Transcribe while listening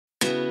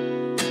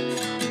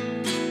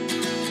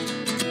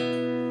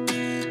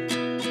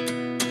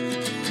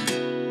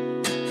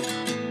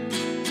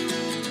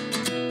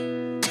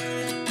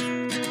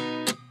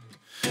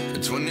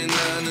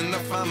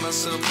find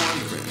myself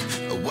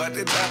wondering, what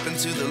did happen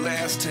to the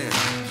last 10?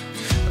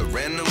 I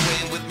ran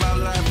away with my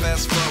life,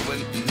 fast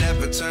forward,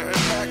 never turn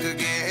back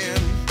again.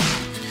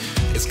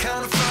 It's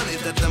kind of funny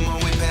that the more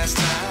we pass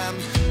time,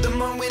 the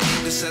more we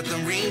need to set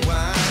them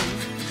rewind.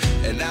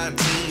 And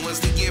 19 was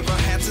the year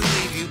I had to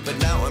leave you, but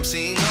now I'm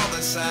seeing all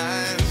the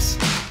signs.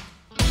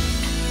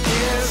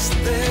 Is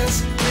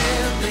this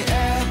really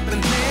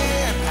happening?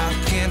 I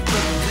can't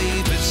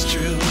believe it's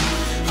true.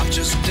 I'm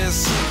just as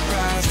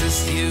surprised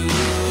as you.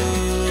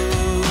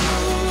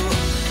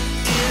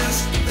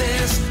 Is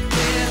this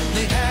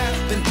really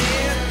happening?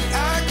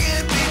 I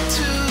can't be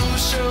too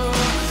sure,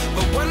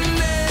 but one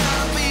day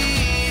I'll be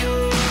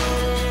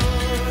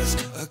yours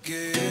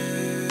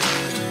again.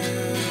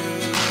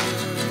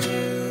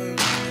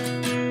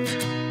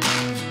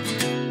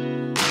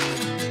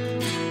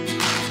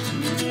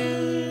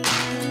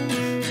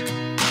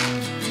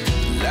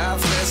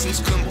 Life lessons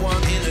come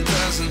one in a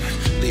dozen.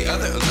 The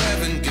other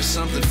 11 give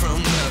something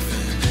from nothing.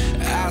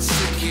 I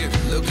sit here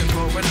looking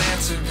for an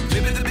answer.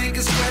 Maybe the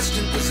biggest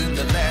question was in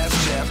the last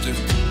chapter.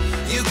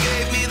 You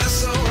gave me the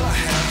soul I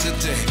have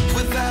today.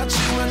 Without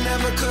you I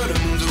never could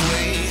have moved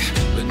away.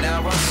 But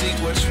now I see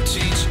what you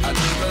teach. I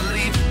do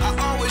believe I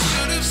always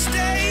should have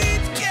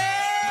stayed.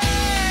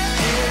 Yeah.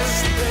 Is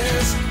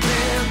this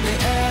really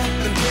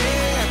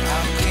happening?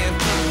 I can't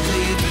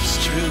believe it's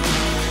true.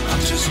 I'm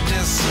just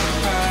as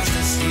surprised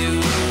as you.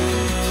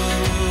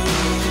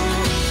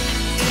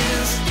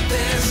 Is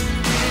this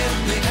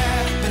really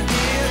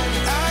happening?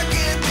 I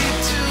can't be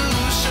too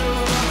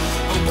sure,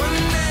 but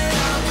one day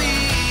I'll be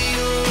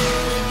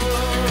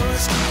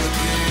yours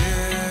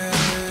again.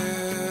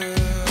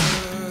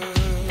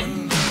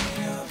 One day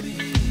I'll be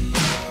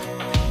yours.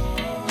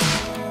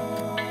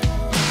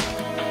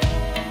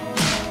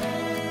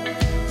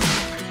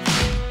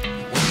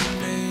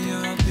 One day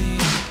I'll be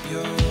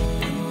yours.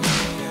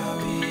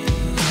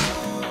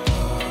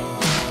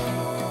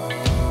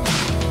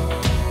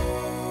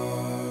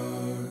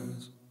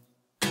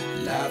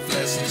 Life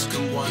lessons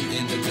come one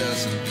in a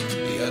dozen.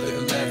 The other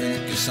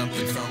 11 give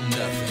something from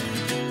nothing.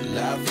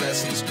 Life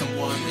lessons come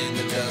one in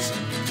a dozen.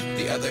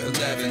 The other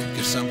 11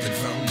 give something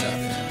from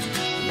nothing.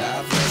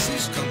 Life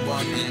lessons come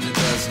one in a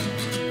dozen.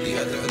 The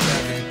other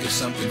 11 give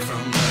something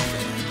from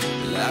nothing.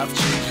 Life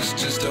changes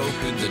just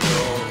open the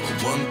door.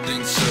 One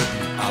thing's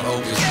certain, I'll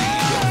always be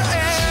yours.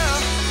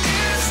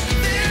 Is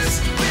this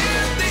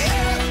really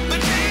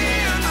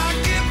happening? I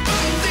can't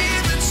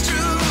believe it's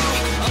true.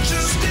 I'm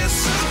just as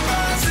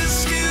surprised as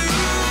you.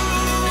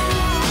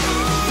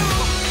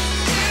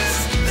 Is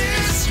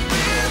this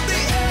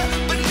really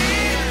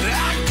happening?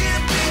 I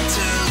can't be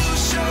too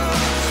sure,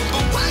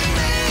 but one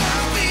day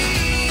I'll be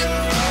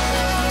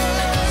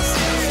yours.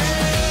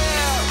 Yeah.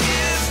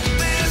 Is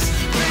this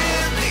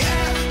really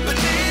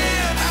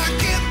happening? I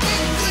can't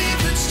believe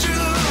it's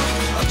true.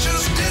 I'm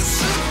just as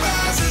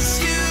surprised as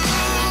you.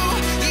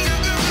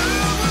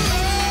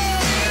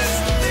 Is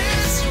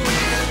this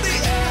really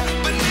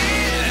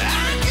happening?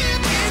 I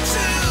can't be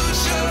too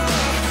sure,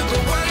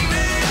 but one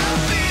day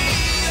I'll be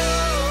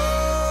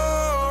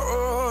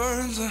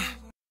yours.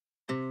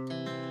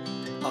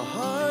 Our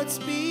hearts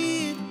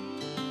beat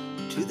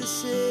to the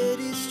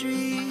city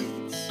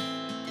streets.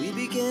 We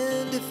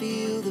began to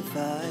feel the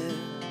fire.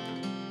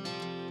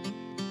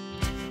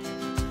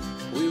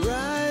 We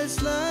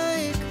rise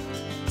like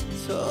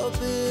tall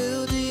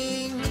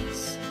buildings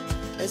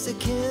as the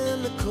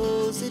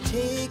chemicals they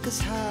take us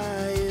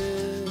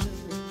higher.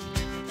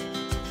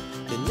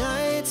 The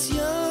night's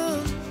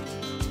young,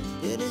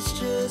 it has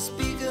just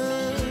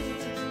begun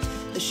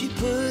as she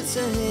puts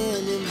her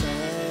hand in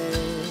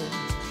mine.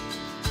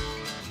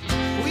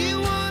 We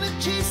wanna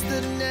chase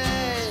the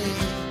night,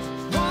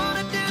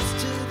 wanna dance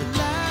to the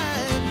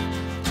light,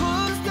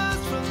 pull the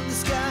stars from the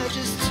sky,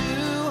 just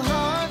two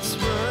hearts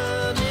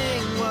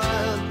running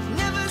wild.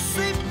 Never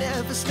sleep,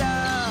 never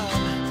stop,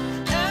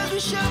 as we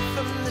shout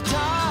from the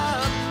top.